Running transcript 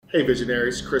Hey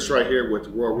visionaries, Chris right here with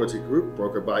Royal Realty Group,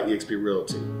 brokered by eXp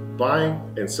Realty. Buying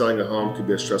and selling a home can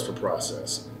be a stressful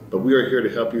process, but we are here to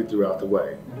help you throughout the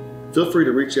way. Feel free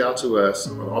to reach out to us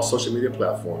on all social media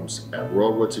platforms at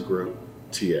Royal Realty Group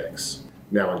TX.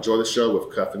 Now enjoy the show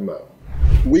with Cuff and Mo.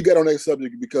 We got on that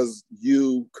subject because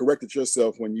you corrected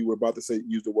yourself when you were about to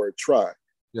use the word try.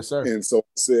 Yes, sir. And so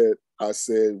I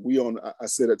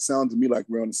said it sounds to me like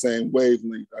we're on the same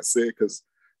wavelength. I said, because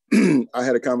I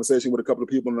had a conversation with a couple of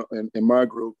people in my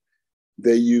group.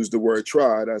 They used the word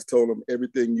tried. I told them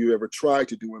everything you ever tried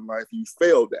to do in life, you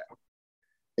failed at.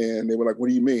 And they were like, what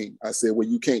do you mean? I said, well,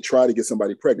 you can't try to get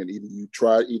somebody pregnant. Either you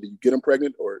get them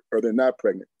pregnant or they're not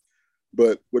pregnant.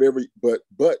 But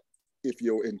if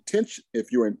your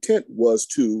intent was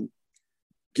to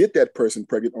get that person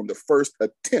pregnant on the first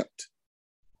attempt,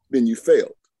 then you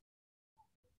failed.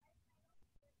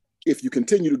 If you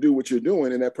continue to do what you're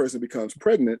doing and that person becomes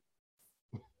pregnant,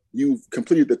 you've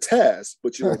completed the task,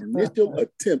 but your initial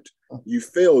attempt, you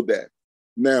failed at.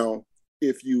 Now,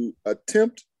 if you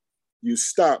attempt, you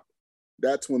stop,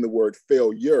 that's when the word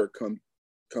failure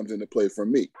comes into play for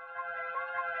me.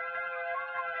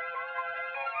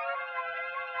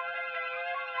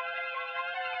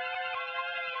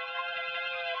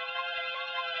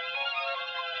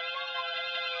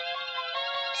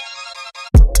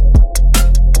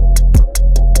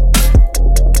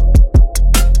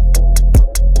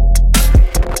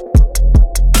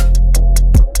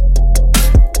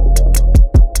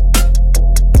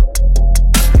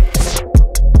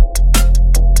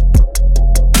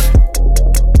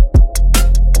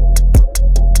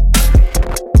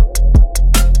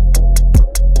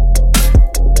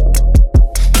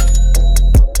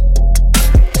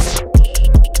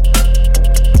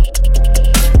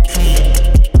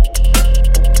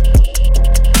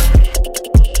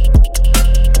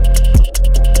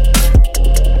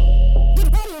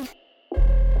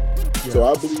 So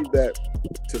I believe that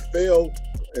to fail,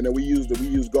 and then we use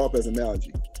golf as an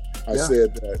analogy. I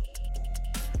said that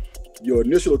your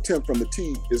initial attempt from the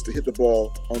tee is to hit the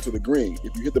ball onto the green.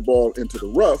 If you hit the ball into the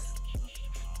rough,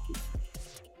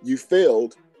 you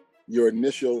failed your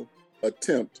initial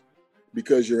attempt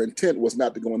because your intent was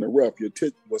not to go in the rough. Your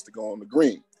intent was to go on the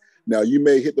green. Now you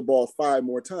may hit the ball 5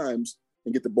 more times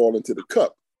and get the ball into the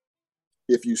cup.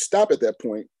 If you stop at that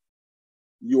point,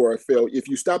 you are a failure. If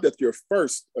you stopped at your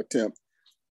first attempt,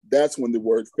 that's when the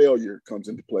word failure comes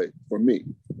into play for me.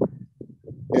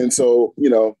 And so,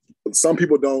 some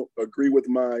people don't agree with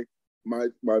my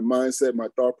mindset, my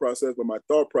thought process, but my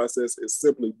thought process is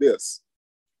simply this.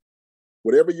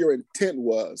 Whatever your intent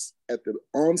was at the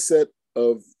onset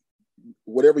of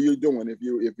whatever you're doing,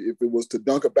 if it was to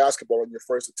dunk a basketball on your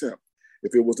first attempt,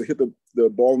 if it was to hit the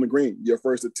ball in the green, your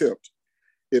first attempt,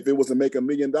 if it was to make $1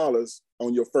 million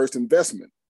on your first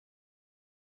investment,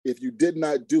 if you did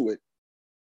not do it,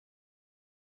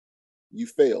 you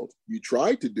failed. You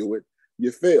tried to do it,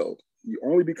 you failed. You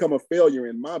only become a failure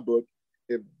in my book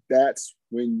if that's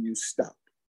when you stop.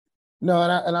 No,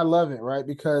 and I love it, right?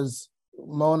 Because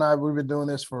Mo and I, we've been doing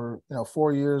this for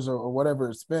 4 years or whatever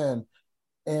it's been,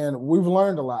 and we've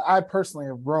learned a lot. I personally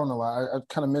have grown a lot. I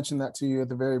kind of mentioned that to you at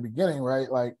the very beginning,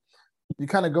 right? Like you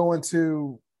kind of go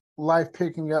into life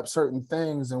picking up certain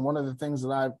things, and one of the things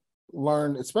that I've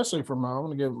learned, especially from I'm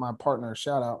going to give my partner a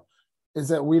shout out, is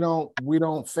that we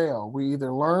don't fail. We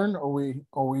either learn or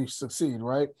we succeed,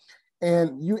 right?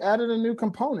 And you added a new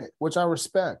component, which I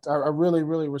respect. I really,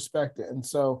 really respect it. And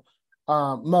so,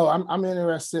 Mo, I'm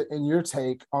interested in your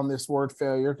take on this word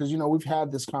failure, because we've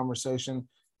had this conversation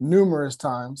numerous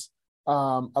times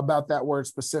about that word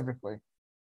specifically.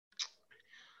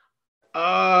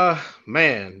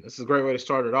 Man, this is a great way to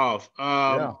start it off.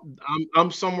 I'm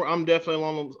definitely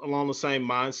along the same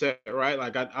mindset, right?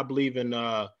 Like I believe in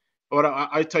what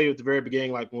I tell you at the very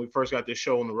beginning, like when we first got this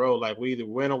show on the road, like we either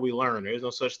win or we learn. There's no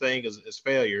such thing as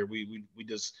failure. We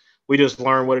just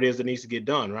learn what it is that needs to get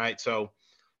done, right? So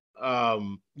I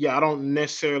don't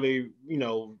necessarily,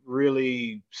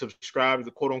 really subscribe to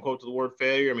the quote unquote to the word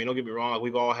failure. I mean, don't get me wrong, like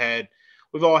we've all had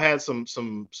some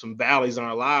valleys in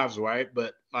our lives, right?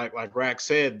 But like Rack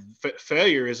said,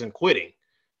 failure isn't quitting.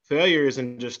 Failure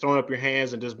isn't just throwing up your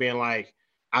hands and just being like,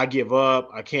 I give up,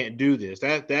 I can't do this.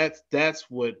 That's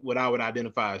what I would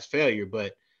identify as failure.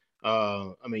 But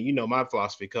my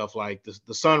philosophy, Cuff, like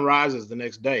the sun rises the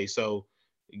next day. So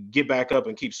get back up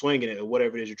and keep swinging it at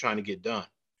whatever it is you're trying to get done.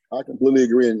 I completely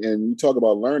agree. And you talk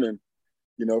about learning,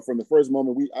 from the first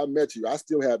moment I met you, I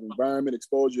still have environment,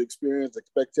 exposure, experience,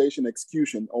 expectation,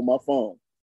 execution on my phone.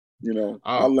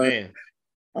 I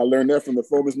learned that from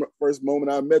the first moment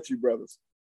I met you, brothers.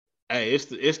 Hey, it's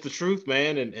the truth,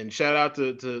 man. And shout out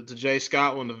to Jay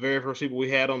Scott, one of the very first people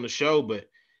we had on the show. But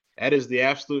that is the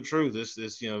absolute truth.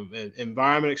 This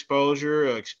environment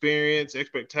exposure, experience,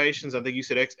 expectations. I think you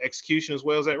said execution as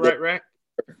well. Is that right, Rack?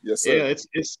 Yes, sir. Yeah,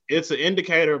 it's an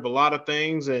indicator of a lot of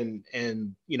things, and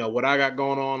what I got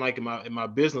going on, like in my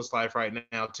business life right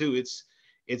now too.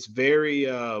 It's very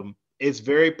it's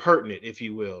very pertinent, if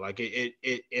you will. Like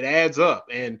it adds up.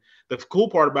 And the cool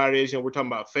part about it is, we're talking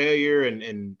about failure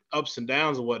and ups and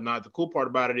downs and whatnot. The cool part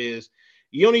about it is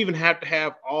you don't even have to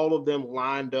have all of them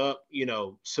lined up,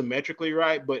 symmetrically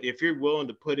right. But if you're willing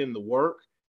to put in the work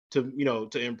to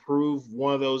improve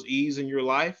one of those E's in your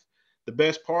life, the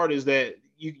best part is that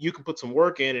you can put some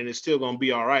work in and it's still going to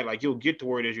be all right. Like, you'll get to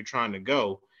where it is you're trying to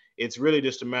go. It's really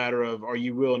just a matter of, are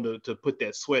you willing to put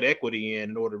that sweat equity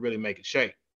in order to really make it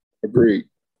shake? Agreed.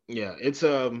 Yeah, it's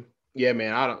yeah,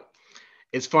 man.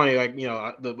 It's funny, like,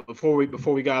 before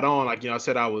we got on, like, I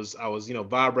said I was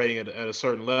vibrating at a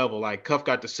certain level. Like, Cuff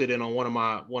got to sit in on one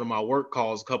of my work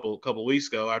calls a couple weeks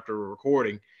ago after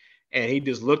recording, and he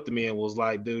just looked at me and was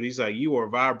like, dude, he's like, you are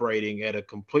vibrating at a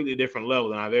completely different level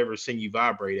than I've ever seen you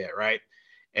vibrate at, right?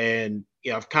 And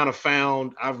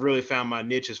I've really found my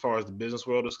niche as far as the business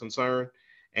world is concerned.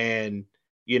 And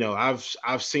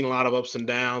I've seen a lot of ups and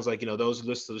downs, like, those who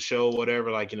listen to the show,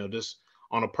 whatever, like, just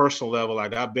on a personal level,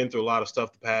 like, I've been through a lot of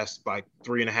stuff the past, like,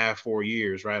 3.5, 4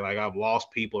 years, right? Like, I've lost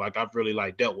people, like, I've really,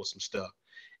 like, dealt with some stuff.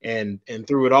 And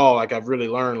through it all, like, I've really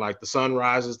learned, like, the sun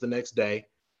rises the next day.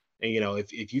 And,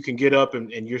 if you can get up and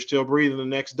you're still breathing the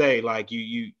next day, like,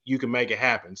 you can make it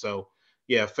happen. So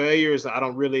yeah, failures, I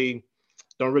don't really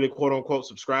quote unquote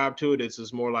subscribe to it. It's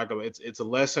just more like it's a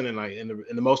lesson. And like, and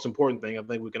the most important thing I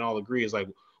think we can all agree is, like,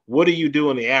 what do you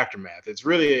do in the aftermath? It's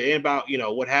really about,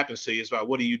 what happens to you. It's about,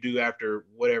 what do you do after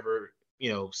whatever,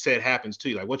 said happens to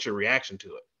you? Like, what's your reaction to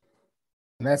it?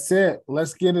 And that's it.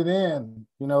 Let's get it in.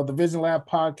 The Vision Lab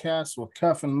podcast with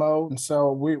Cuff and Mo. And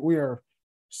so we are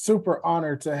super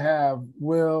honored to have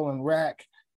Will and Rack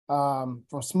from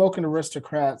Smoking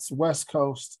Aristocrats West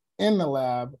Coast in the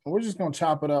lab. And we're just going to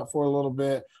chop it up for a little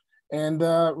bit and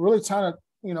really trying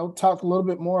to, talk a little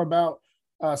bit more about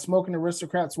Smoking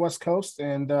Aristocrats West Coast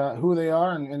and who they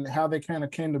are and how they kind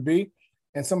of came to be,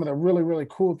 and some of the really, really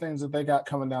cool things that they got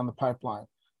coming down the pipeline.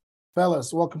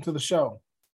 Fellas, welcome to the show.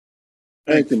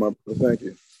 Thank you, my brother. Thank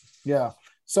you. Yeah.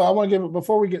 So I want to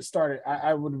before we get started,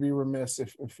 I would be remiss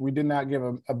if we did not give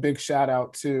a big shout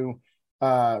out to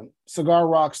Cigar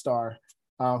Rockstar,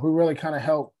 who really kind of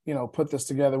helped, put this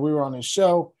together. We were on his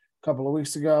show a couple of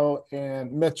weeks ago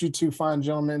and met you two fine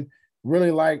gentlemen.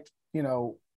 Really liked,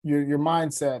 your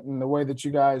mindset and the way that you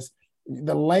guys,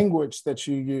 the language that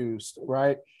you used,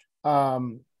 right?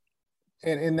 And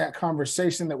in that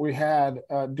conversation that we had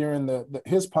during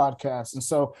his podcast. And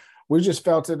so we just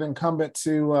felt it incumbent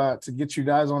to get you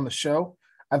guys on the show.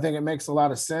 I think it makes a lot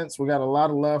of sense. We got a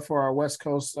lot of love for our West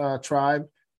Coast tribe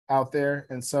out there.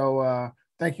 And so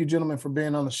thank you, gentlemen, for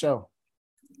being on the show.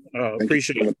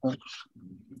 Appreciate it.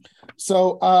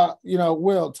 So,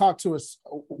 Will, talk to us.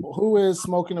 Who is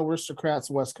Smoking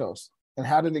Aristocrats West Coast, and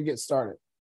how did it get started?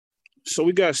 So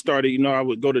we got started, I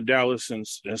would go to Dallas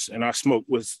and I smoked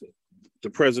with the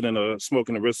president of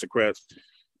Smoking Aristocrats.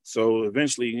 So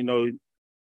eventually,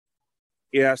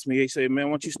 he asked me, he said, man,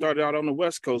 why don't you start out on the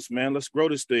West Coast, man? Let's grow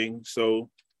this thing.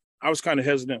 So I was kind of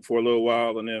hesitant for a little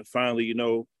while. And then finally,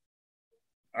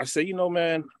 I said,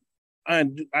 man, I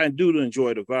do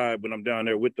enjoy the vibe when I'm down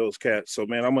there with those cats. So,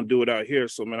 man, I'm going to do it out here.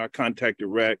 So, man, I contacted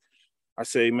Rack. I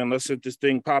say, man, let's get this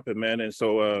thing popping, man. And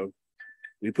so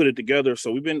we put it together.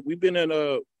 So we've been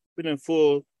in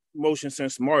full motion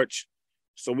since March.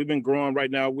 So we've been growing.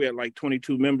 Right now, we're at like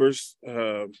 22 members.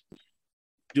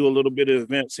 Do a little bit of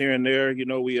events here and there.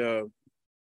 We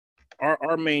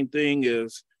our main thing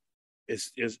is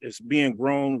being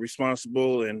grown,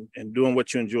 responsible, and doing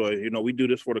what you enjoy. We do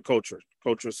this for the culture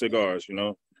of cigars.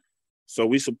 So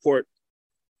we support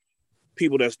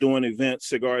people that's doing events,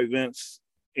 cigar events,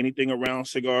 anything around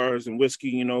cigars and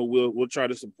whiskey. We'll try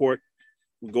to support.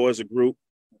 We go as a group,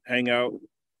 hang out.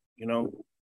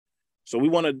 So we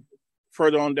want to.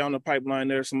 Further on down the pipeline,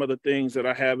 there's some other things that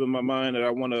I have in my mind that I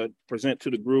want to present to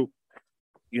the group,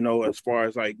 as far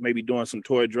as like maybe doing some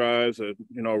toy drives or,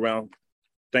 around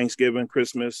Thanksgiving,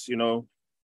 Christmas,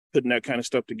 putting that kind of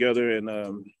stuff together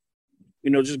and,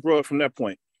 just grow it from that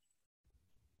point.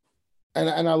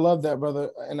 And I love that,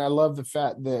 brother. And I love the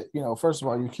fact that, first of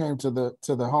all, you came to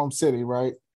the home city,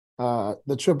 right?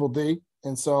 The Triple D.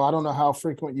 And so I don't know how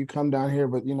frequent you come down here,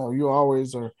 but, you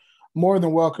always are more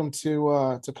than welcome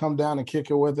to come down and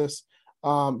kick it with us.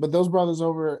 But those brothers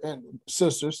over and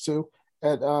sisters too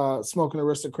at Smoking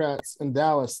Aristocrats in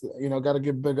Dallas. You know, got to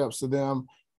give big ups to them.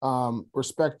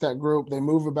 Respect that group. They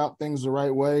move about things the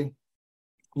right way.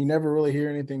 You never really hear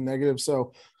anything negative.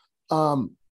 So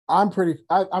I'm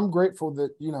grateful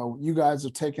that, you know, you guys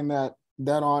have taken that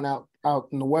on out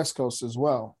in the West Coast as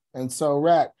well. And so,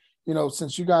 Rat, you know,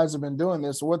 since you guys have been doing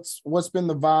this, what's been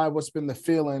the vibe? What's been the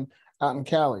feeling out in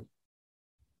Cali?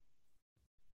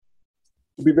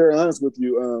 To be very honest with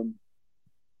you,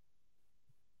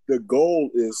 the goal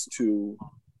is to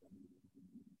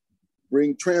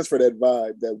transfer that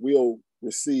vibe that Will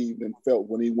received and felt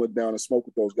when he went down and smoked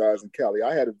with those guys in Cali.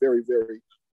 I had a very, very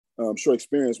short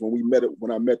experience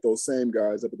when I met those same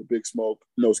guys up at the Big Smoke,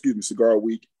 Cigar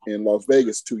Week in Las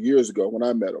Vegas 2 years ago when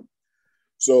I met them.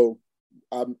 So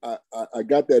I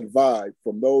got that vibe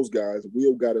from those guys.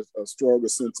 Will got a stronger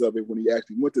sense of it when he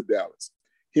actually went to Dallas.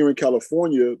 Here in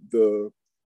California, the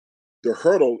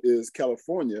hurdle is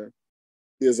California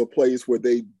is a place where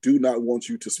they do not want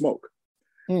you to smoke.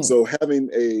 So having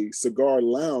a cigar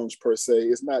lounge per se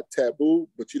is not taboo,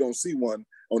 but you don't see one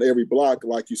on every block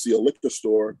like you see a liquor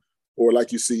store or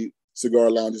like you see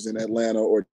cigar lounges in Atlanta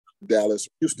or Dallas,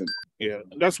 Houston. Yeah,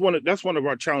 that's one of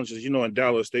our challenges. You know, in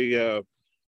Dallas, they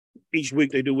each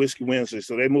week they do Whiskey Wednesday,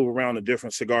 so they move around to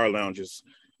different cigar lounges.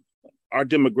 Our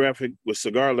demographic with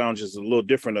cigar lounges is a little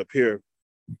different up here,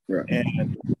 right.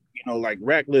 And you know, like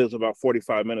Rack lives about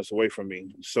 45 minutes away from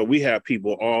me. So we have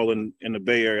people all in the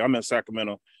Bay Area. I'm in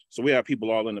Sacramento. So we have people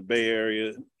all in the Bay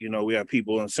Area. You know, we have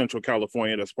people in Central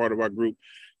California that's part of our group.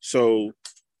 So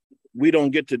we don't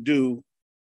get to do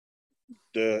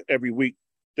the every week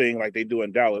thing like they do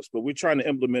in Dallas, but we're trying to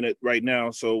implement it right now.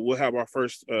 So we'll have our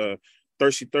first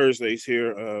Thirsty Thursdays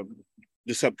here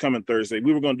this upcoming Thursday.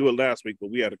 We were going to do it last week, but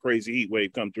we had a crazy heat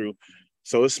wave come through.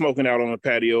 So it's smoking out on a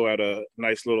patio at a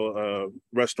nice little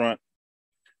restaurant.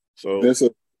 So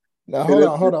now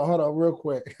hold on real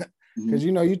quick. Because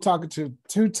you know, you're talking to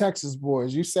two Texas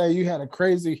boys. You say you had a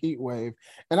crazy heat wave,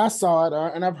 and I saw it,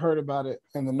 and I've heard about it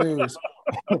in the news.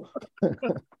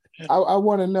 I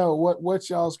want to know what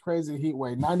y'all's crazy heat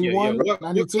wave. 91,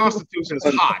 92? What Constitution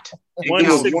is hot.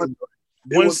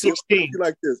 116.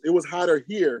 Like this, it was hotter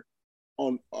here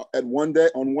on one day.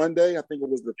 I think it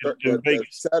was the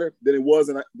Saturday than it was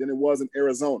in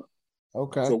Arizona.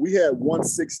 Okay. So we had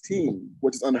 116,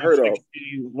 which is unheard of.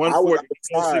 I was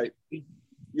outside.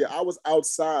 Yeah, I was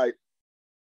outside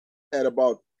at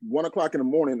about 1 o'clock in the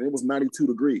morning, and it was 92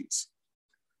 degrees.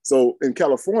 So in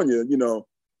California, you know,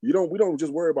 we don't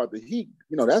just worry about the heat.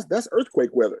 You know, that's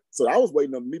earthquake weather. So I was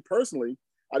waiting on me personally.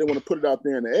 I didn't want to put it out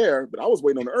there in the air, but I was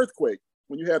waiting on the earthquake.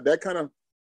 When you have that kind of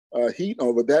heat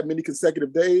over that many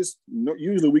consecutive days,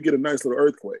 usually we get a nice little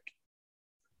earthquake.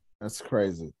 That's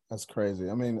crazy. I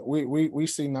mean, we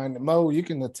see 90. Mo, you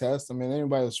can attest. I mean,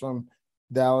 anybody that's from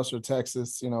Dallas or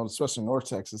Texas, you know, especially North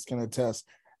Texas, can attest.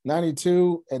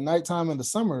 92 at nighttime in the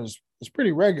summer is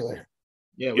pretty regular.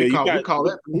 Yeah, we call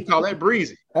that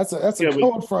breezy. That's a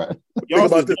cold front.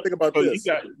 Think about this.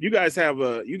 You guys have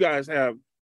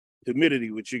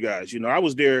humidity with you guys. You know, I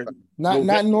was there. Not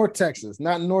in North Texas.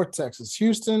 Not in North Texas.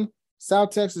 Houston,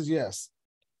 South Texas, yes.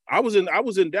 I was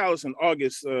in Dallas in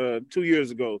August 2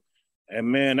 years ago, and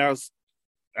man, that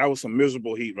was some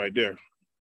miserable heat right there.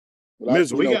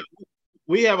 Miserable.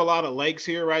 We have a lot of lakes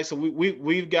here, right? So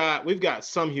we've got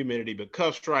some humidity, but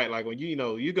Cuff's right. Like when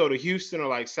you go to Houston or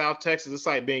like South Texas, it's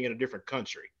like being in a different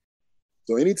country.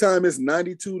 So anytime it's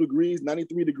 92 degrees,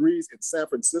 93 degrees in San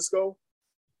Francisco,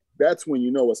 that's when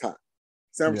you know it's hot.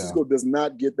 San Francisco does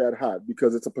not get that hot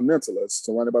because it's a peninsula. It's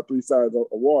surrounded by three sides of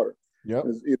water. Yep.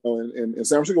 You know, and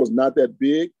San Francisco is not that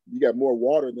big. You got more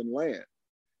water than land.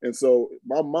 And so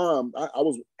my mom, I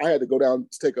had to go down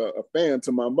to take a fan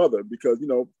to my mother because, you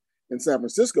know, in San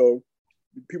Francisco,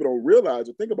 people don't realize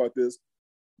or think about this.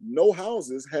 No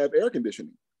houses have air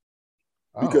conditioning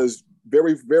because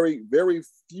very, very, very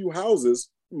few houses.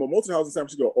 Most of the houses in San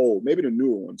Francisco are old, maybe the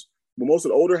newer ones, but most of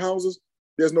the older houses,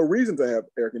 there's no reason to have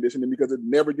air conditioning because it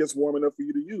never gets warm enough for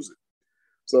you to use it.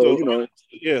 So you know,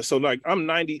 So like I'm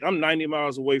 90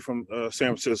 miles away from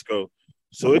San Francisco,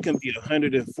 so it can be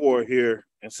 104 here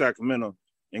in Sacramento,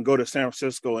 and go to San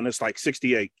Francisco and it's like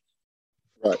 68.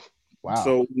 Right. Wow.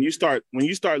 So when you start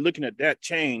looking at that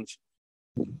change,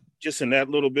 just in that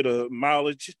little bit of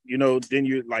mileage, you know, then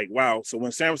you're like, wow. So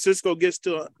when San Francisco gets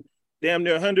to damn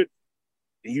near 100,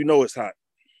 you know it's hot.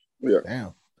 Yeah.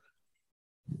 Damn.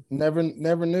 Never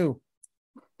knew.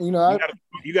 You know,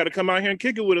 you got to come out here and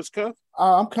kick it with us, Cuff.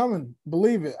 I'm coming.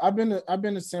 Believe it. I've been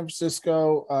to San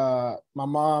Francisco. My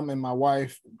mom and my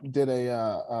wife did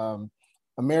a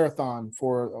marathon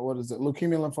for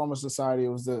Leukemia Lymphoma Society. It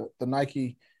was the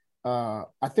Nike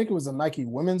I think it was a Nike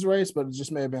women's race, but it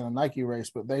just may have been a Nike race.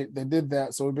 But they did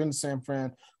that. So we've been to San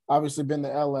Fran, obviously been to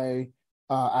LA.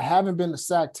 I haven't been to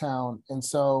Sacktown, and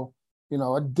so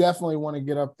I definitely want to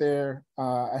get up there.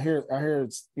 I hear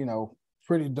it's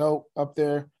pretty dope up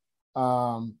there.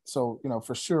 So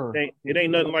for sure. It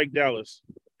ain't nothing like Dallas.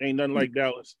 It ain't nothing like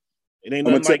Dallas. It ain't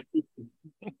nothing like.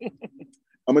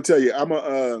 I'm gonna tell you,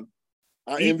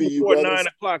 I envy you, brothers. 9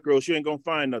 o'clock, girls. You ain't gonna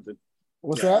find nothing.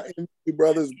 What's that? I envy you,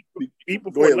 brothers. Eat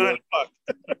before 9 o'clock.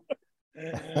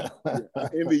 I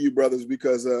envy you, brothers,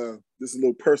 because this is a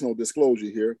little personal disclosure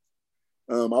here.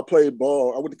 I played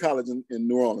ball. I went to college in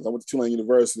New Orleans. I went to Tulane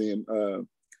University, and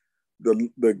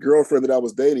the girlfriend that I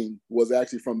was dating was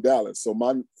actually from Dallas. So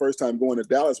my first time going to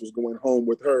Dallas was going home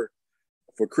with her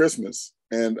for Christmas,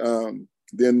 and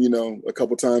then a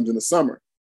couple times in the summer.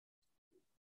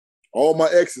 All my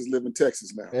exes live in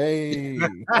Texas now. Hey,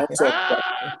 I'm talking about,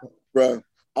 bro.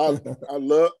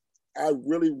 I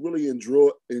really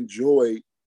enjoy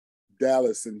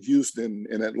Dallas and Houston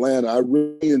and Atlanta. I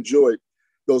really enjoyed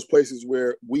those places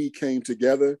where we came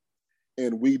together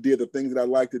and we did the things that I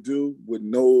like to do with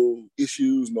no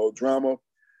issues, no drama.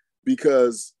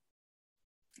 Because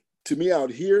to me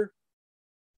out here,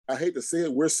 I hate to say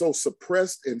it, we're so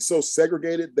suppressed and so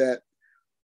segregated that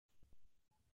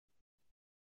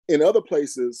in other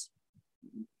places,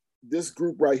 this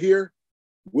group right here,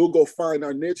 we'll go find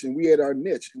our niche, and we at our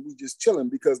niche and we just chilling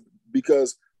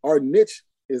because our niche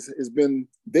has been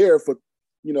there for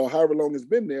however long it's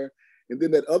been there. And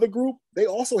then that other group, they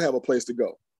also have a place to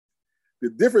go. The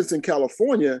difference in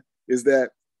California is that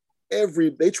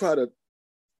they try to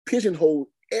pigeonhole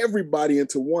everybody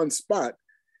into one spot.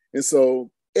 And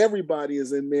so everybody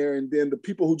is in there. And then the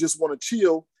people who just want to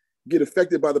chill get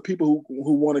affected by the people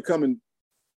who want to come and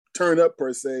turn up,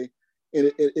 per se.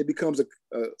 And it becomes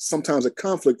sometimes a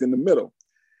conflict in the middle.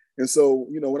 And so,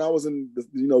 when I was in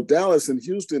Dallas and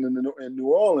Houston and New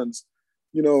Orleans,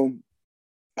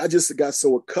 I just got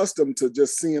so accustomed to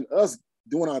just seeing us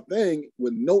doing our thing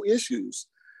with no issues,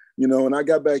 and I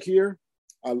got back here.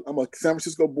 I'm a San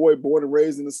Francisco boy, born and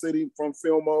raised in the city from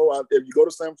Filmo. If you go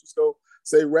to San Francisco,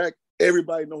 say Rack,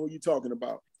 everybody know who you're talking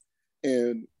about.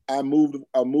 And I moved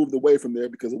away from there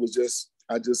because it was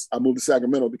I moved to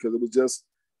Sacramento because it was just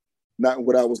not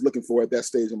what I was looking for at that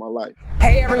stage in my life.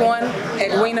 Hey everyone,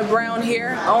 Edwina Brown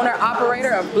here,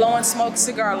 owner-operator of Blowin' Smoke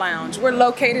Cigar Lounge. We're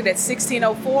located at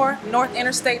 1604 North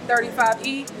Interstate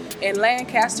 35E in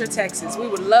Lancaster, Texas. We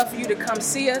would love for you to come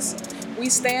see us. We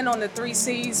stand on the 3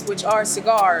 C's, which are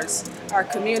cigars, our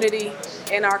community,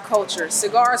 and our culture.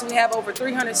 Cigars, we have over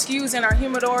 300 SKUs in our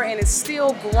humidor and it's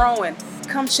still growing.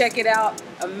 Come check it out,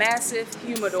 a massive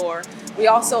humidor. We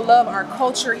also love our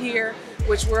culture here,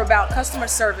 which we're about customer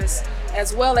service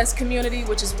as well as community,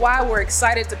 which is why we're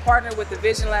excited to partner with the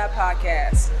Vision Lab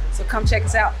podcast. So come check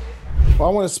us out. Well,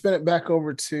 I want to spin it back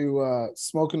over to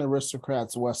Smoking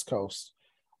Aristocrats West Coast.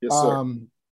 Yes, sir.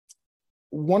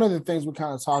 One of the things we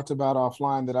kind of talked about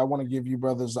offline that I want to give you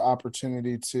brothers the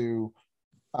opportunity to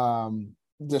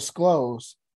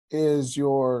disclose is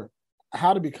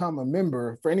how to become a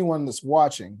member for anyone that's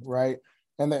watching, right?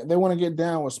 And they want to get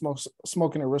down with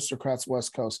Smoking Aristocrats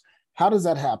West Coast. How does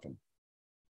that happen?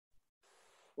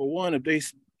 Well, one,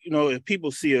 if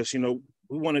people see us, we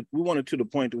want it to the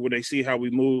point where they see how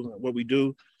we move, what we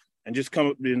do, and just come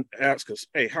up and ask us,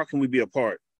 hey, how can we be a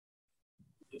part?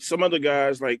 Some other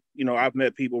guys, like, I've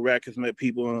met people, Rack has met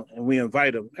people, and we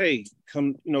invite them, hey,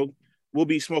 come, we'll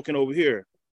be smoking over here.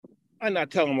 I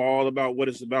not tell them all about what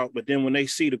it's about, but then when they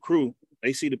see the crew,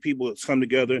 they see the people that's come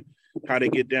together, how they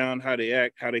get down, how they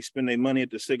act, how they spend their money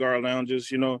at the cigar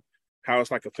lounges, how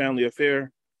it's like a family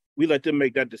affair. We let them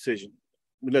make that decision.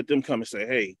 We let them come and say,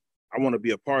 hey, I want to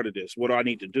be a part of this. What do I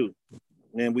need to do? And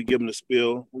then we give them the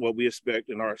spiel, what we expect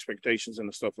and our expectations and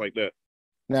the stuff like that.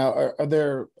 Now, are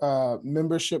there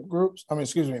membership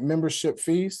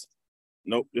fees?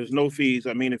 Nope, there's no fees.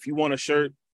 I mean, if you want a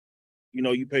shirt,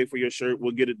 you pay for your shirt,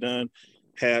 we'll get it done.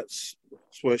 Hats,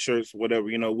 sweatshirts, whatever,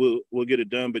 we'll get it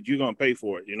done, but you're going to pay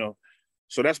for it,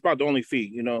 So that's about the only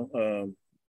fee,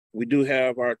 We do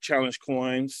have our challenge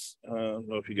coins. I don't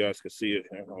know if you guys can see it.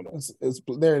 Hold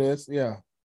on. There it is. Yeah.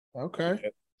 Okay. Yeah.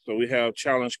 So we have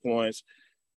challenge coins,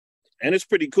 and it's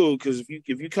pretty cool because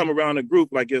if you come around a group,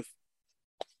 like if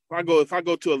I go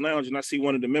to a lounge and I see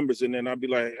one of the members in there, and I'll be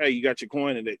like, hey, you got your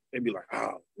coin? And they'd be like,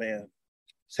 oh man,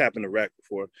 it's happened to Rack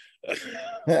before.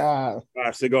 Buy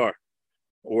a cigar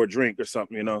or a drink or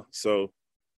something, So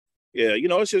yeah,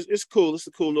 it's cool. It's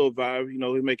a cool little vibe.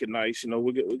 We make it nice.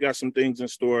 We got some things in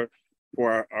store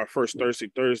for our first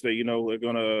Thursday. We're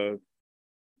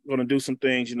gonna do some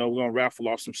things. We're gonna raffle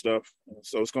off some stuff.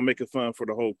 So it's gonna make it fun for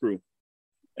the whole crew.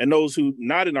 And those who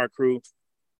not in our crew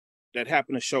that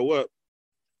happen to show up,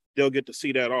 they'll get to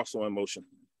see that also in motion.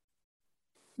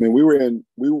 I mean,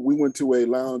 we went to a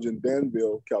lounge in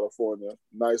Danville, California,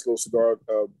 nice little cigar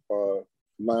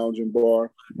lounge and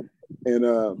bar.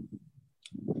 And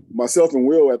myself and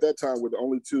Will at that time were the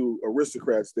only two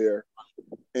aristocrats there.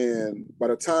 And by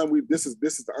the time this is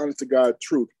the honest to God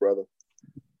truth, brother.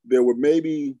 There were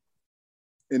maybe,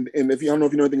 and if you I don't know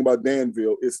if you know anything about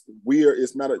Danville, it's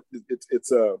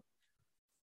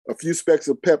a few specks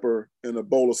of pepper and a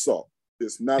bowl of salt.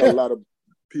 There's not a lot of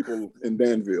people in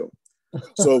Danville.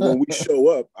 So when we show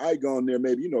up, I gone there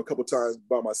maybe, a couple times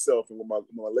by myself and with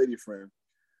my lady friend.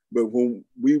 But when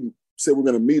we said we're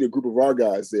going to meet a group of our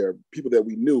guys there, people that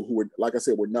we knew who were, like I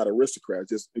said, were not aristocrats,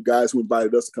 just the guys who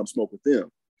invited us to come smoke with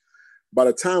them. By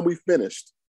the time we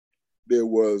finished,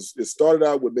 it started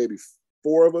out with maybe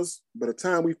 4 of us. By the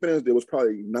time we finished, there was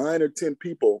probably 9 or 10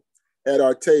 people at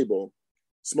our table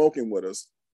smoking with us.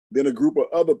 Then a group of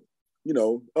other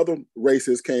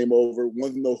races came over,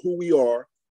 wanted to know who we are.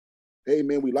 Hey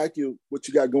man, we like you, what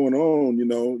you got going on,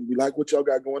 we like what y'all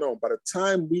got going on. By the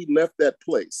time we left that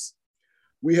place,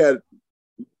 we had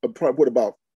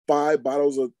about 5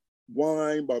 bottles of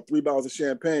wine, about 3 bottles of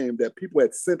champagne that people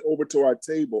had sent over to our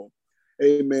table.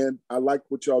 Hey man, I like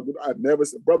what y'all do. A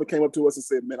brother came up to us and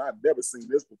said, man, I've never seen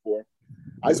this before.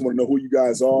 I just want to know who you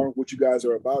guys are, what you guys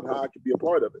are about, how I can be a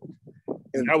part of it.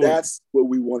 And that's what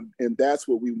we want. And that's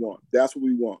what we want. That's what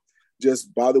we want.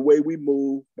 Just by the way we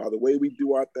move, by the way we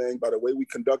do our thing, by the way we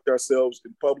conduct ourselves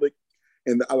in public.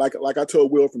 And like I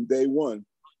told Will from day one,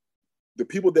 the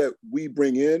people that we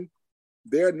bring in,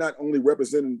 they're not only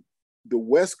representing the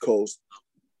West Coast,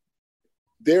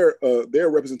 they're a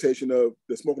representation of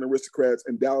the Smoking Aristocrats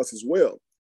in Dallas as well.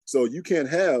 So you can't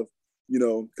have,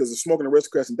 because the Smoking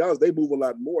Aristocrats in Dallas, they move a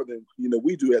lot more than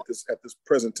we do at this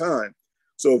present time.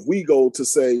 So if we go to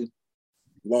say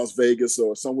Las Vegas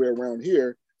or somewhere around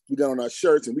here, we got on our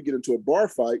shirts and we get into a bar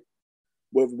fight.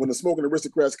 Well, when the Smoking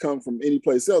Aristocrats come from any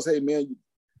place else, hey man,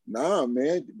 nah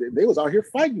man, they was out here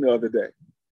fighting the other day.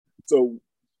 So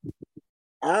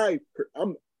I'm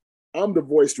the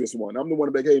boisterous one. I'm the one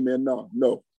to be like, hey man, no,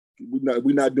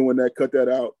 we're not doing that. Cut that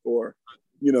out, or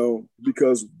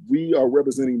because we are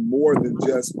representing more than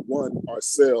just one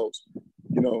ourselves.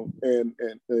 And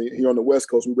here on the West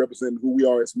Coast, we represent who we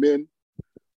are as men,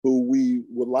 who we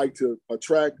would like to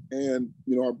attract, and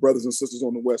our brothers and sisters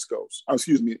on the West Coast.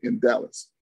 In Dallas.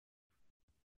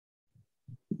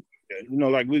 Yeah,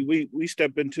 like we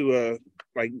step into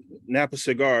like Napa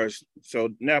Cigars. So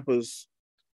Napa's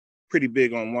pretty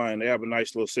big on wine. They have a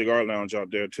nice little cigar lounge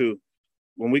out there too.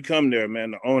 When we come there,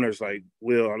 man, the owner's like,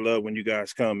 Will, I love when you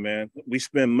guys come, man. We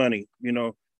spend money,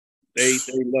 they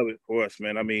love it for us,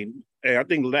 man. I mean, hey, I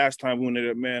think last time we went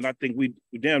there, man, I think we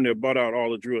damn near bought out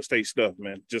all the Drew Estate stuff,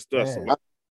 man. Just us.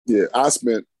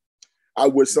 I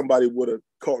wish somebody would have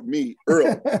caught me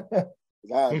early.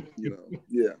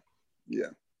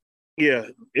 Yeah,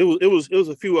 it was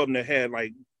a few of them that had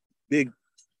like big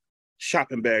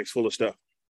shopping bags full of stuff.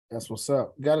 That's what's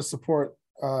up. Got to support,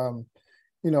 our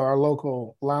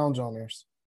local lounge owners,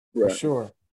 for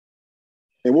sure.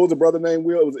 And what was the brother name,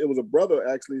 Will? It was a brother,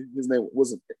 actually. His name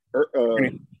was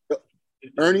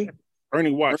Ernie?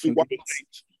 Ernie Watts.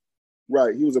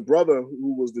 Right. He was a brother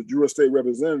who was the Drew Estate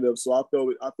representative. So I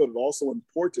felt it also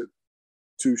important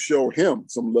to show him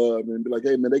some love and be like,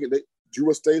 hey, man, they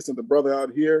Drew Estate and the brother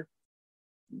out here,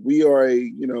 we are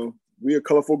we're a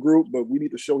colorful group, but we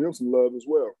need to show him some love as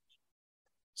well.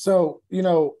 So,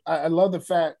 I love the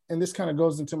fact, and this kind of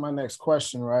goes into my next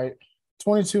question, right?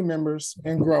 22 members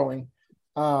and growing.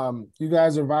 You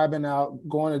guys are vibing out,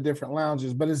 going to different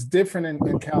lounges, but it's different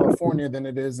in California than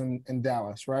it is in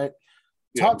Dallas, right?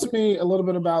 Yeah. Talk to me a little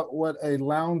bit about what a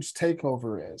lounge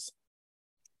takeover is.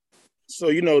 So,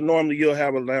 normally you'll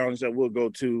have a lounge that we'll go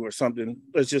to or something.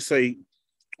 Let's just say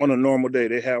on a normal day,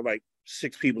 they have like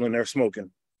 6 people in there smoking.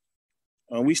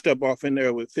 We step off in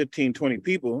there with 15, 20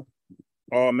 people,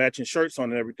 all matching shirts on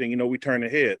and everything. We turn the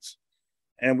heads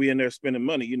and we in there spending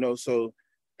money, so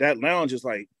that lounge is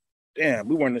like, damn,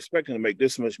 we weren't expecting to make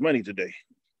this much money today.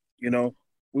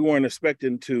 We weren't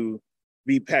expecting to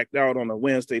be packed out on a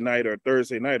Wednesday night or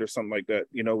Thursday night or something like that,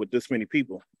 with this many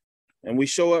people. And we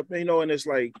show up, and it's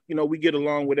like, we get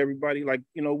along with everybody. Like,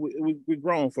 we're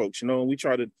grown folks, and we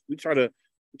try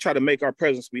to make our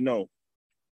presence be known.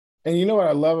 And you know what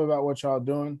I love about what y'all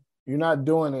doing? You're not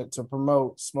doing it to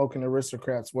promote Smoking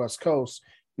Aristocrats West Coast.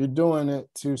 You're doing it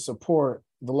to support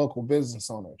the local business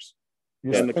owners.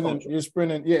 You're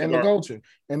sprinting, and the culture,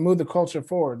 and move the culture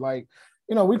forward. Like,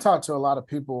 we talk to a lot of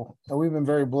people, and we've been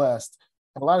very blessed.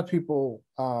 A lot of people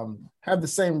have the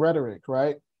same rhetoric,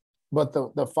 right? but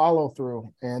the follow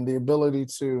through and the ability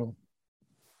to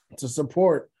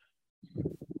support.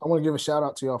 I want to give a shout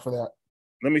out to y'all for that.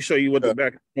 Let me show you what the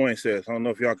back of the coin says. I don't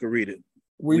know if y'all can read it.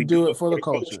 We do it for the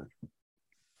culture.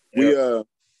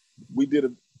 We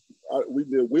did we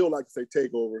don't like to say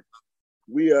takeover.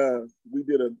 We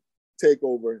did a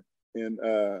takeover in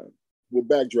with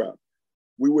Backdrop.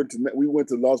 We went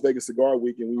to Las Vegas Cigar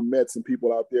Week and we met some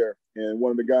people out there. And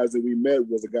one of the guys that we met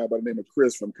was a guy by the name of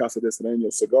Chris from Casa de Sereno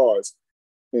Cigars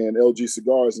and LG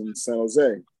Cigars in San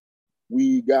Jose.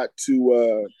 We got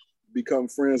to become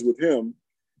friends with him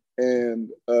and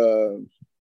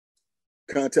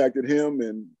contacted him,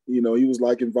 and he was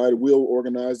like invited. We'll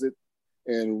organize it,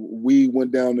 and we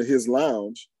went down to his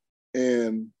lounge,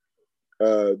 and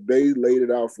they laid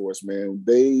it out for us, man.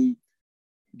 They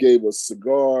gave us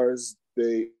cigars.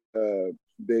 They did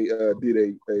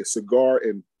a cigar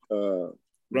and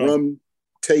rum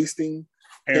tasting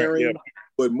pairing, yeah.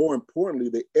 But more importantly,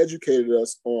 they educated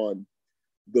us on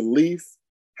the leaf,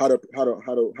 how to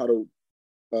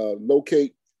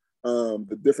locate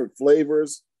the different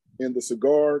flavors in the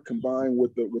cigar combined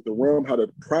with the rum, how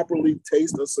to properly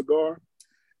taste a cigar.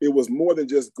 It was more than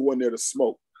just going there to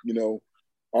smoke.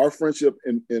 Our friendship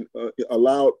and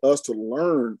allowed us to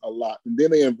learn a lot. And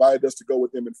then they invited us to go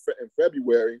with them in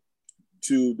February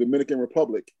to Dominican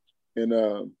Republic. And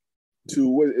that's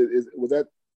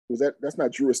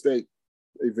not Drew Estate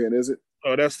event, is it?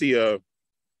 Oh, that's the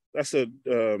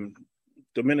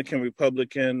Dominican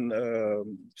Republican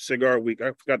Cigar Week.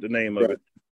 I forgot the name of it.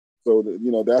 So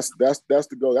that's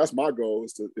the goal. That's my goal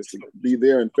is to be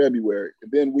there in February. And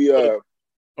then we go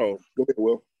ahead,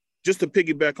 Will. Just to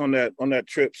piggyback on that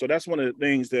trip. So that's one of the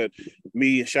things that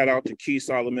shout out to Keith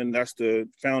Solomon. That's the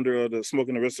founder of the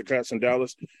Smoking Aristocrats in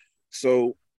Dallas.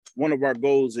 So one of our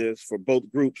goals is for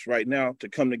both groups right now to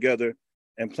come together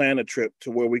and plan a trip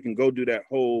to where we can go do that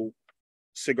whole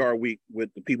cigar week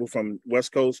with the people from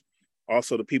West Coast,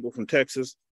 also the people from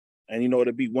Texas, and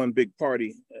it'll be one big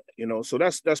party. So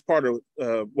that's part of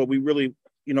what we really,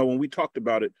 when we talked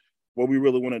about it, what we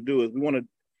really want to do is we want to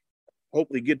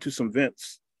hopefully get to some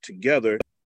events together,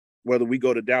 whether we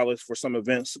go to Dallas for some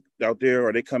events out there,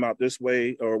 or they come out this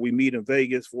way, or we meet in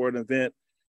Vegas for an event,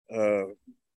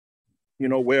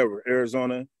 wherever,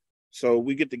 Arizona. So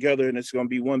we get together and it's going to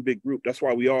be one big group. That's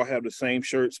why we all have the same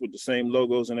shirts with the same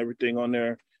logos and everything on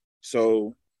there.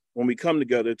 So when we come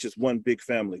together, it's just one big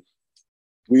family.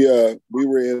 We went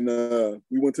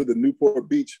to the Newport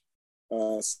Beach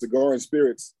Cigar and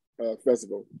Spirits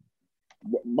Festival.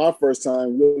 My first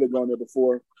time, really gone there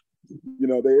before. They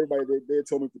had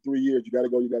told me for 3 years, you got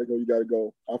to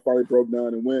go. I finally broke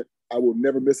down and went. I will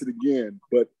never miss it again.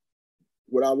 But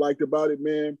what I liked about it,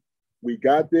 man, we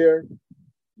got there.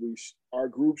 Our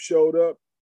group showed up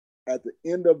at the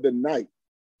end of the night,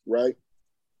 right,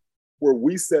 where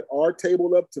we set our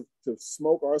table up to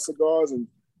smoke our cigars and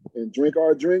drink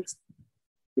our drinks.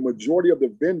 The majority of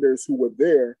the vendors who were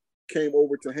there came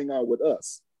over to hang out with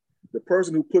us. The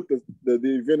person who put the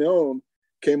event on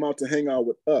came out to hang out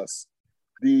with us.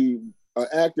 The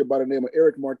actor by the name of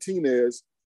Eric Martinez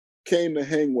came to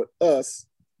hang with us.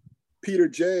 Peter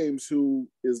James, who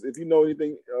is, if you know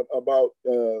anything about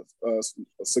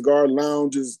cigar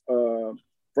lounges,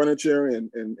 furniture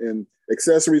and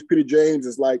accessories, Peter James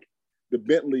is like the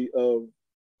Bentley of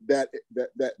that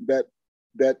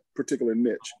particular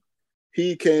niche.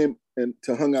 He came and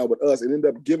to hang out with us and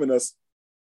ended up giving us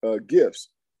gifts.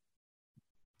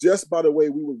 Just by the way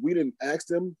we didn't ask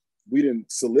them, we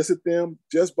didn't solicit them.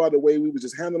 Just by the way we were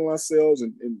just handling ourselves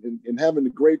and having a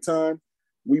great time.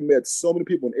 We met so many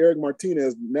people. And Eric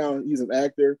Martinez, now he's an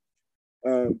actor.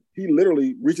 He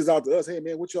literally reaches out to us. Hey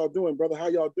man, what y'all doing, brother? How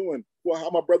y'all doing? Well,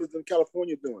 how my brothers in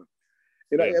California doing?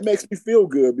 And it makes me feel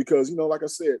good because, like I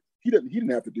said, he didn't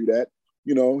have to do that.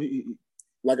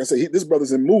 Like I said, this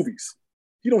brother's in movies.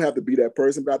 He don't have to be that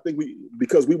person. But I think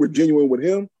because we were genuine with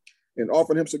him and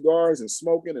offering him cigars and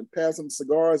smoking and passing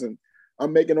cigars, and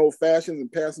I'm making old fashions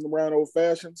and passing around old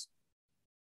fashions.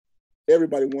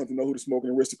 Everybody wanted to know who the Smoking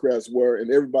Aristocrats were,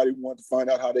 and everybody wanted to find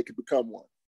out how they could become one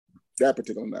that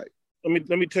particular night. Let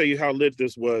me tell you how lit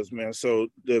this was, man. So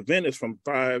the event is from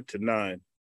 5 to 9.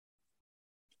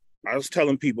 I was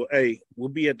telling people, hey, we'll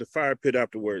be at the fire pit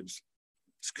afterwards.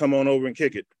 Just come on over and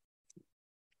kick it.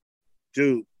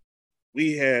 Dude,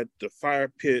 we had the fire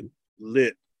pit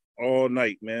lit all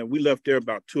night, man. We left there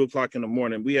about 2:00 in the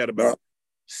morning. We had about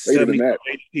 70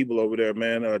 people over there,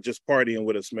 man, just partying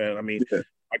with us, man. I mean,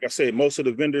 like I said, most of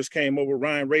the vendors came over.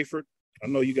 Ryan Rayford, I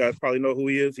know you guys probably know who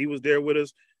he is. He was there with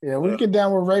us. Yeah, we get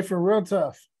down with Rayford real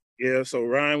tough. Yeah, so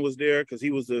Ryan was there because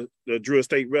he was the Drew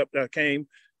Estate rep that came.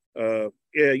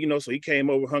 Yeah, you know, so he came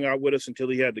over, hung out with us until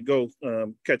he had to go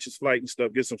catch his flight and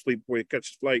stuff, get some sleep before he catch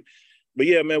his flight. But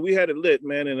yeah, man, we had it lit,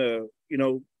 man, and you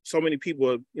know, so many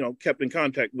people, you know, kept in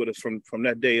contact with us from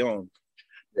that day on.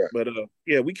 Right. But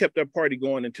yeah, we kept that party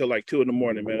going until like 2 a.m,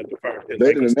 man, at the fire pit.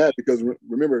 Later than that, because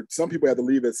remember, some people had to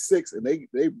leave at 6, and they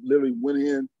literally went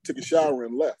in, took a shower,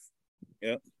 and left.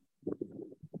 Yeah.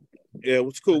 Yeah, it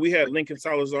was cool. We had Lincoln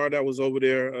Salazar that was over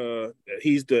there.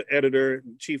 He's the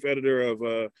chief editor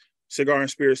of Cigar and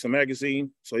Spirits, the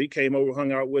magazine. So he came over,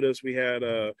 hung out with us. We had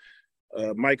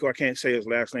Michael, I can't say his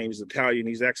last name, he's Italian.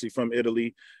 He's actually from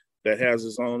Italy, that has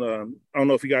his own, I don't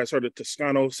know if you guys heard of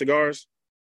Toscano cigars.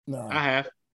 No. I have.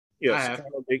 Yeah,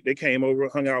 they came over,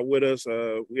 hung out with us.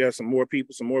 We had some more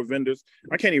people, some more vendors.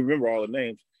 I can't even remember all the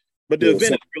names. But the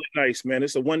event is really nice, man.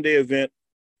 It's a one-day event.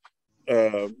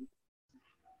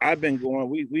 I've been going.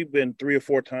 We've been 3 or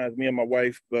 4 times, me and my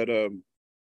wife. But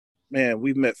man,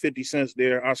 we've met 50 Cent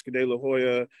there, Oscar De La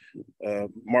Hoya,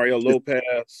 Mario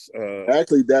Lopez.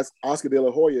 Actually, that's Oscar De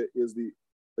La Hoya is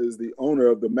the owner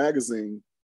of the magazine.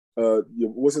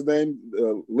 What's his name?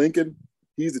 Lincoln.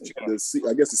 He's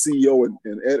I guess the CEO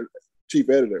and chief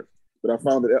editor. But I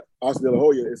found that Oscar De La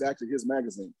Hoya is actually his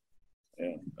magazine.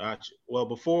 Yeah. Gotcha. Well,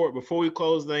 before we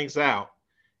close things out,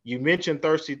 you mentioned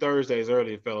Thirsty Thursdays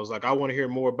earlier, fellas. Like, I want to hear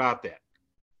more about that.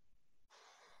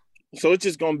 So it's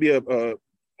just going to be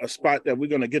a spot that we're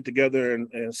going to get together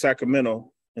in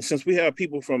Sacramento. And since we have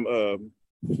people from the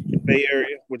Bay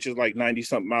Area, which is like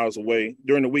 90-something miles away,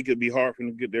 during the week it'd be hard for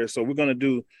them to get there. So we're going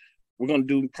to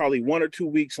do probably 1 or 2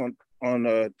 weeks on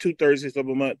 2 Thursdays of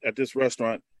a month at this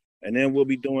restaurant. And then we'll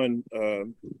be doing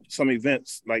some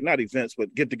events, like not events,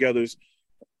 but get-togethers,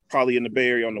 probably in the Bay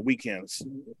Area on the weekends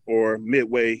or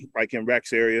midway, like in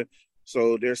Rex area.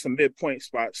 So there's some midpoint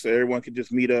spots so everyone can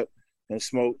just meet up and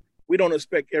smoke. We don't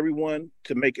expect everyone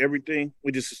to make everything.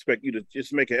 We just expect you to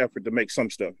just make an effort to make some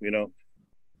stuff, you know.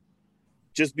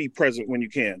 Just be present when you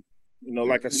can. You know,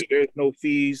 like I said, there's no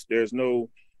fees. There's no,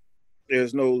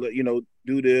 you know,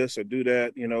 do this or do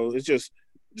that. You know, it's just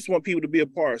want people to be a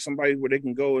part. Somebody where they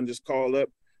can go and just call up,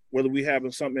 whether we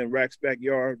having something in Rack's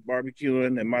backyard,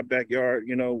 barbecuing in my backyard,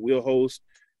 you know, we'll host,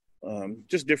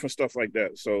 just different stuff like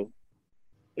that. So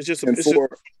it's just to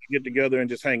get together and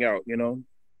just hang out, you know.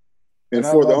 And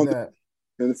for the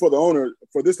owner,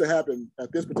 for this to happen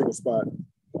at this particular spot,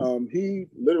 his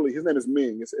name is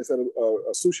Ming. It's at a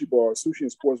sushi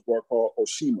and sports bar called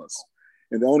Oshima's.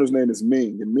 And the owner's name is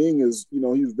Ming. And Ming is, you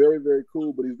know, he's very, very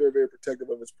cool, but he's very, very protective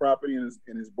of his property and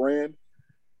his brand.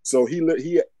 So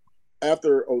he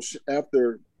after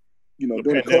you know,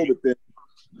 during the COVID thing,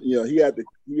 you know, he had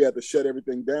to shut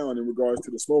everything down in regards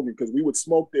to the smoking, because we would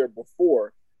smoke there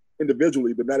before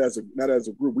individually, but not as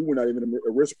a group. We were not even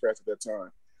Aristocrats at that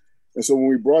time. And so when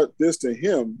we brought this to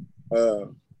him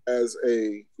as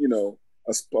a, you know,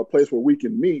 a place where we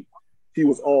can meet, he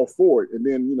was all for it. And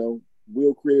then, you know,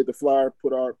 Will created the flyer,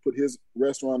 put his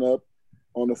restaurant up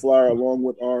on the flyer along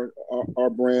with our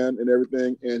brand and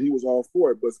everything, and he was all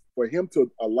for it. But for him to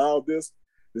allow this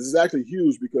is actually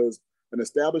huge, because an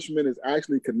establishment is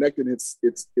actually connecting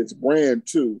its brand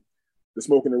to the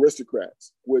Smoking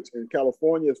Aristocrats, which in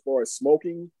California, as far as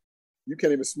smoking, you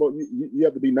can't even smoke. You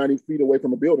have to be 90 feet away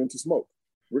from a building to smoke.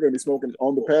 We're going to be smoking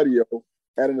on the patio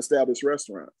at an established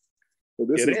restaurant. So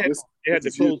they had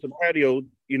to close the patio,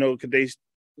 you know, because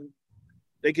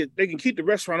they can keep the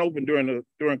restaurant open during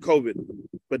COVID,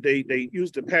 but they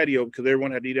used the patio because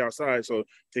everyone had to eat outside. So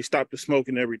they stopped the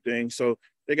smoking and everything. So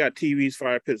they got TVs,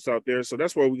 fire pits out there. So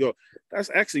that's where we go. That's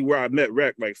actually where I met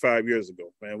Rec like 5 years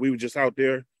ago, man. We were just out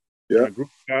there. Yeah. A group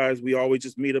of guys, we always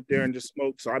just meet up there and just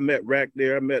smoke. So I met Rec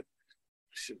there. I met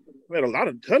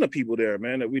a ton of people there,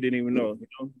 man, that we didn't even know, you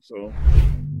know. So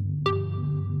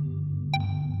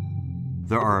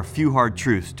there are a few hard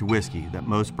truths to whiskey that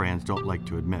most brands don't like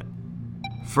to admit.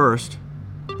 First,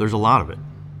 there's a lot of it.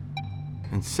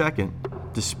 And second,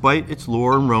 despite its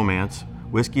lore and romance,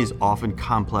 whiskey is often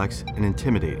complex and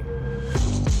intimidating.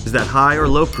 Is that high or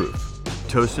low proof?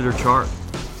 Toasted or charred?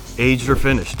 Aged or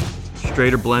finished?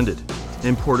 Straight or blended?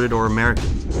 Imported or American?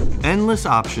 Endless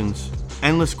options,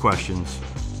 endless questions,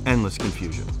 endless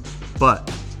confusion.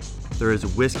 But there is a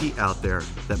whiskey out there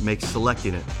that makes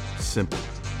selecting it simple.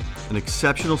 An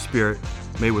exceptional spirit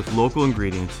made with local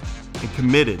ingredients and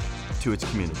committed to its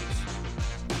communities.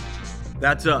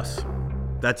 That's us.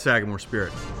 That's Sagamore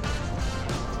Spirit.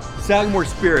 Sagamore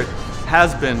Spirit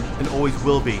has been and always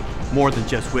will be more than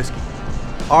just whiskey.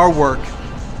 Our work,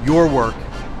 your work,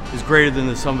 is greater than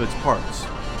the sum of its parts.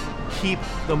 Keep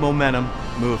the momentum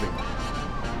moving.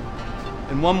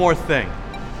 And one more thing,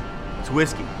 it's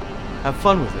whiskey. Have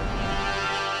fun with it.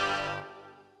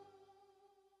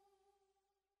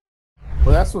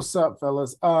 That's what's up,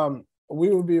 fellas.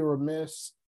 We would be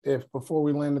remiss if before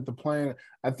we landed the plane,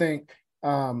 I think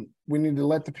we need to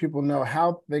let the people know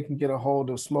how they can get a hold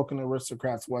of Smoking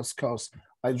Aristocrats West Coast.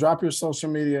 Like, drop your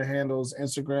social media handles,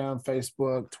 Instagram,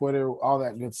 Facebook, Twitter, all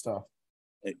that good stuff.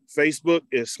 Facebook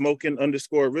is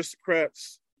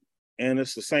smoking_aristocrats, and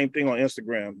it's the same thing on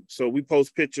Instagram. So we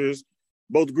post pictures.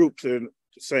 Both groups are the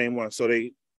same one. So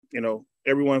they,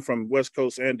 everyone from West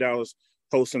Coast and Dallas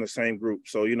post in the same group.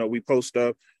 So, we post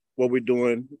stuff, what we're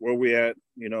doing, where we at,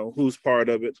 who's part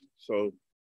of it. So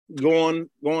go on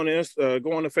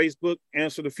to Facebook,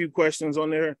 answer the few questions on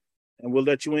there, and we'll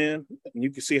let you in, and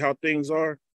you can see how things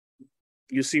are.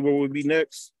 You see where we'll be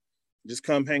next. Just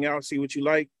come hang out, see what you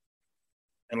like.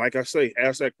 And like I say,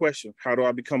 ask that question, how do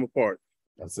I become a part?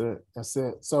 That's it.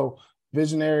 So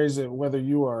visionaries, whether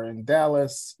you are in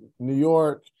Dallas, New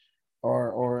York,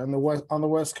 or in the West, on the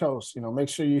West Coast, make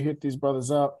sure you hit these brothers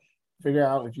up, figure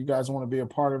out if you guys want to be a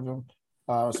part of them.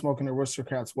 Smoking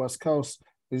Aristocrats West Coast.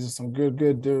 These are some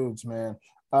good dudes, man.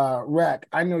 Rack,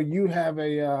 I know you have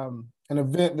an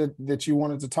event that you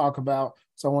wanted to talk about,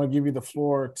 so I want to give you the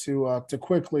floor to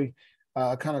quickly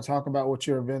kind of talk about what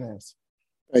your event is.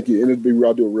 Thank you. And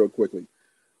I'll do it real quickly.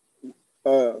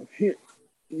 Here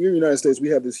in the United States, we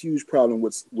have this huge problem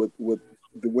with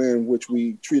the way in which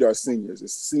we treat our seniors.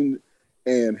 It's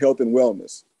and health and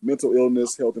wellness, mental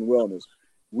illness, health and wellness.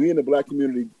 We in the Black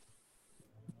community,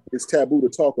 it's taboo to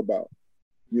talk about.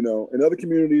 In other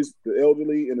communities, the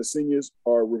elderly and the seniors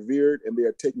are revered and they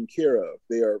are taken care of.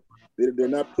 They're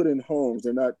not put in homes.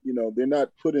 They're not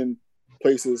put in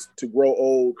places to grow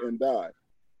old and die.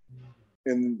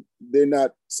 And they're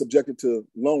not subjected to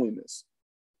loneliness.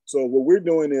 So what we're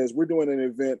doing is we're doing an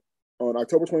event on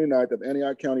October 29th at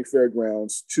Antioch County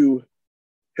Fairgrounds to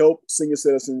help senior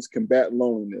citizens combat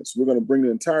loneliness. We're going to bring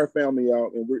the entire family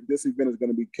out, and this event is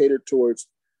going to be catered towards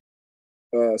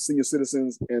senior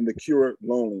citizens and the cure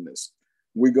loneliness.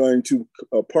 We're going to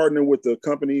partner with a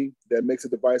company that makes a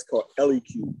device called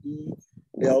LEQ,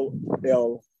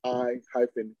 ELLI-Q.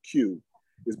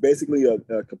 It's basically a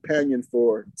companion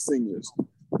for seniors.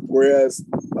 Whereas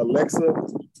Alexa, you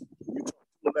talk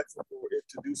to Alexa for it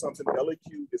to do something,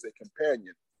 LEQ is a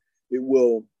companion. It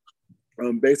will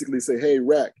basically say, hey,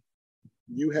 Rack,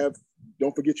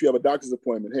 don't forget you have a doctor's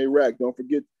appointment. Hey, Rack, don't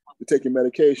forget to take your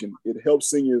medication. It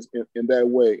helps seniors in that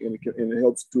way, and it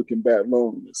helps to combat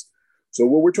loneliness. So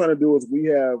what we're trying to do is we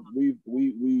have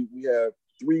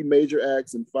 3 major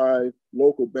acts and 5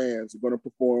 local bands are going to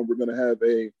perform. We're going to have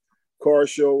a car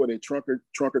show and a trunk or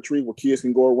treat where kids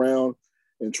can go around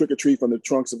and trick or treat from the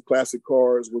trunks of classic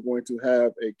cars. We're going to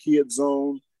have a kid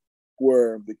zone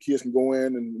where the kids can go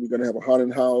in, and we're going to have a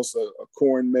haunted house, a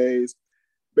corn maze.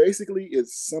 Basically,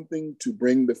 it's something to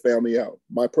bring the family out.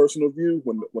 My personal view,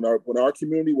 when our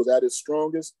community was at its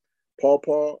strongest,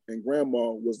 Pawpaw and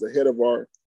Grandma was the head of the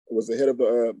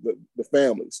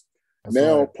families. That's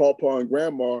now right. Pawpaw and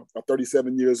Grandma are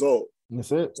 37 years old.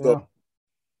 That's it. So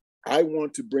yeah. I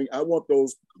want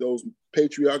those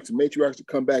patriarchs and matriarchs to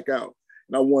come back out,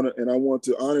 and I want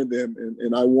to honor them,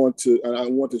 and I want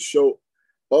to show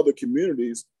other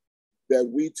communities that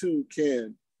we too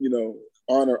can,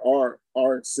 honor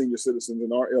our senior citizens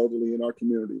and our elderly in our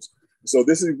communities. So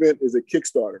this event is a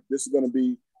Kickstarter. This is going to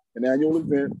be an annual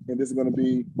event, and this is going to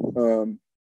be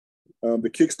the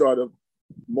Kickstarter of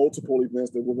multiple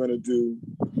events that we're going to do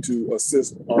to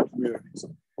assist our communities,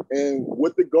 and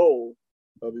with the goal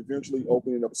of eventually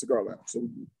opening up a cigar lounge. So,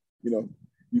 you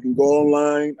can go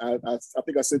online. I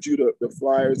think I sent you the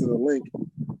flyers and the link.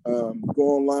 Go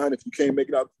online. If you can't make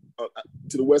it out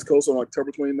to the West Coast on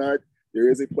October 29th, there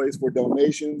is a place for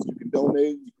donations. You can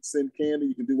donate, you can send candy,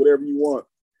 you can do whatever you want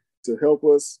to help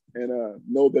us, and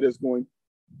know that it's going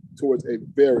towards a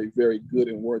very, very good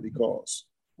and worthy cause.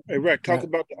 Hey, Rack, talk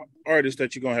about the artists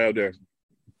that you're going to have there.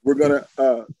 We're going to,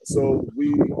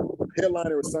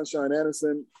 headliner is Sunshine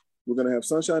Anderson. We're going to have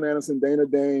Sunshine Anderson, Dana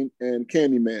Dane, and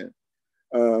Candyman.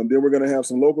 Then we're going to have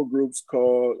some local groups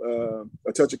called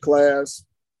A Touch of Class,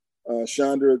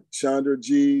 Chandra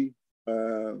G,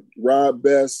 Rob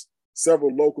Best,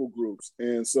 several local groups.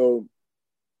 And so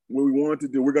what we wanted to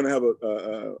do, we're going to have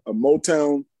a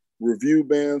Motown review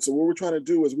band. So what we're trying to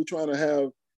do is we're trying to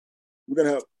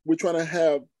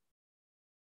have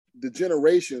the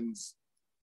generations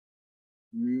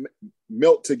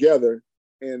melt together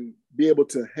and be able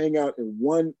to hang out in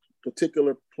one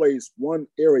particular place, one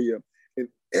area, and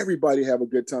everybody have a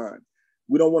good time.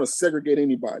 We don't want to segregate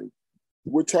anybody.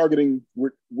 We're targeting,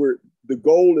 the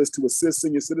goal is to assist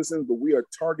senior citizens, but we are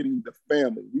targeting the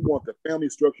family. We want the family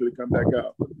structure to come back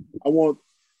out. I want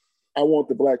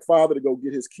the Black father to go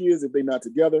get his kids if they're not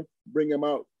together, bring them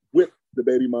out with the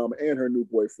baby mama and her new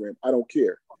boyfriend. I don't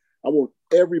care. I want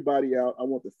everybody out. I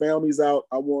want the families out.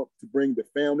 I want to bring the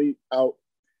family out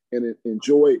and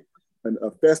enjoy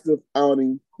a festive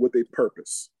outing with a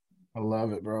purpose. I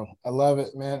love it, bro. I love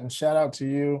it, man. And shout out to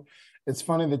you. It's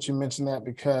funny that you mentioned that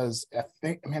because I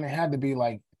think, man, it had to be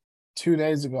like 2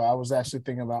 days ago. I was actually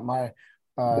thinking about my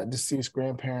deceased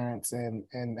grandparents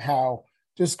and how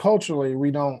just culturally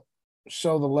we don't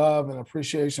show the love and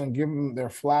appreciation, give them their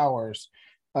flowers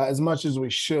as much as we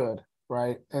should,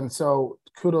 right? And so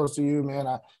kudos to you, man.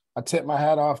 I tip my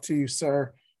hat off to you,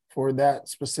 sir, for that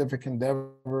specific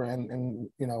endeavor. And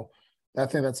you know, I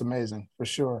think that's amazing for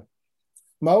sure.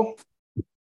 Mo?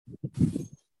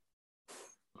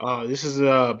 This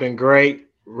has been great.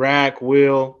 Rack,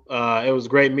 Will, it was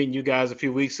great meeting you guys a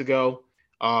few weeks ago.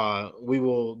 We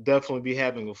will definitely be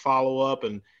having a follow-up,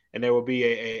 and there will be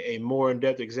a more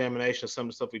in-depth examination of some of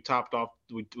the stuff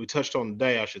we touched on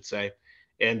today, I should say.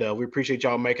 And we appreciate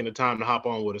y'all making the time to hop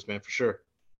on with us, man, for sure.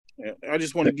 I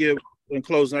just want to give, in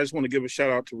closing, I just want to give a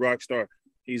shout out to Rockstar.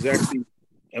 He's actually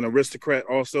an aristocrat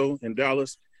also in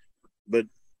Dallas, but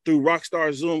through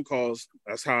Rockstar Zoom calls,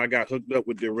 that's how I got hooked up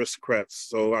with the Aristocrats.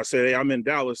 So I said, hey, I'm in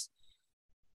Dallas.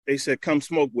 They said, come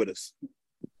smoke with us.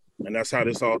 And that's how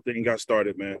this whole thing got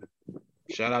started, man.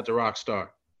 Shout out to Rockstar.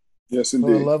 Yes, For the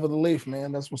indeed. love of the leaf,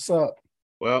 man. That's what's up.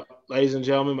 Well, ladies and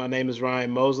gentlemen, my name is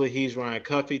Ryan Mosley. He's Ryan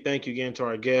Cuffey. Thank you again to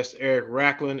our guests, Eric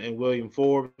Racklin and William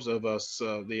Forbes of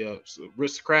the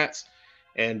Aristocrats.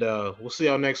 And we'll see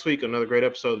y'all next week on another great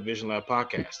episode of the Vision Lab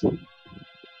Podcast.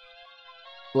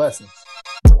 Blessings.